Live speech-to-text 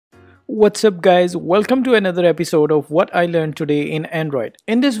What's up guys, welcome to another episode of What I Learned Today in Android.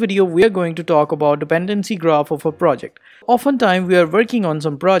 In this video we are going to talk about dependency graph of a project. Oftentimes we are working on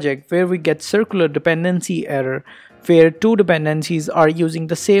some project where we get circular dependency error where two dependencies are using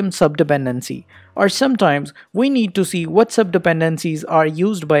the same subdependency, or sometimes we need to see what subdependencies are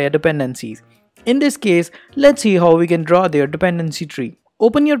used by a dependencies. In this case, let's see how we can draw their dependency tree.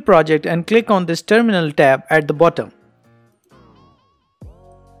 Open your project and click on this terminal tab at the bottom.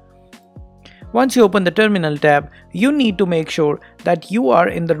 Once you open the terminal tab, you need to make sure that you are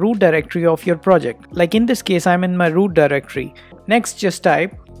in the root directory of your project. Like in this case, I'm in my root directory. Next, just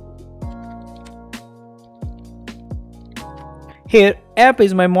type. Here, app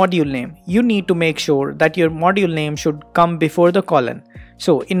is my module name. You need to make sure that your module name should come before the colon.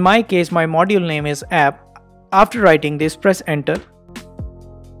 So in my case, my module name is app. After writing this, press enter.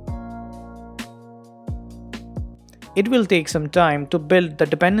 It will take some time to build the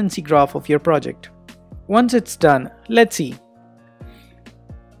dependency graph of your project. Once it's done, let's see.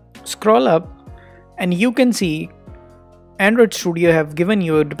 Scroll up and you can see Android Studio have given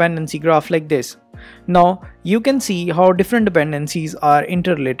you a dependency graph like this. Now you can see how different dependencies are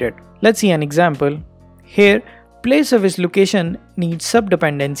interrelated. Let's see an example. Here, play service location needs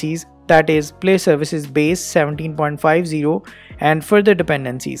subdependencies, that is play services base 17.50 and further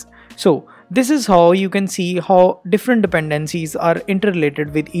dependencies. So this is how you can see how different dependencies are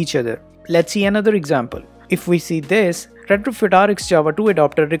interrelated with each other. Let's see another example. If we see this, retrofit RX Java 2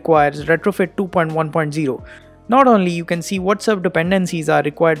 adapter requires retrofit 2.1.0. Not only you can see what subdependencies are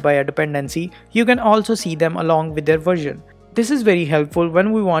required by a dependency, you can also see them along with their version. This is very helpful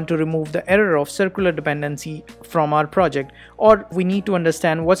when we want to remove the error of circular dependency from our project, or we need to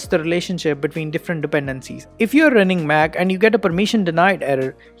understand what's the relationship between different dependencies. If you are running Mac and you get a permission denied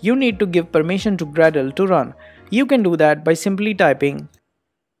error, you need to give permission to Gradle to run. You can do that by simply typing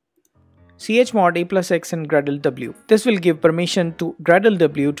chmod a+x and gradlew. This will give permission to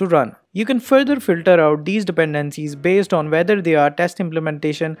gradlew to run. You can further filter out these dependencies based on whether they are test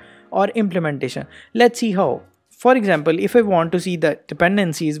implementation or implementation. Let's see how. For example, if I want to see the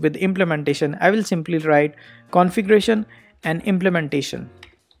dependencies with implementation, I will simply write configuration and implementation.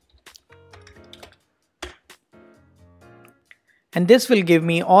 And this will give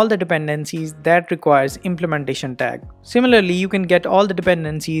me all the dependencies that requires implementation tag. Similarly, you can get all the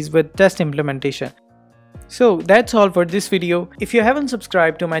dependencies with test implementation. So that's all for this video. If you haven't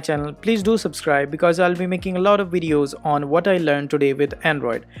subscribed to my channel, please do subscribe because I'll be making a lot of videos on what I learned today with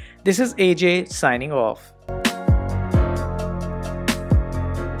Android. This is AJ signing off.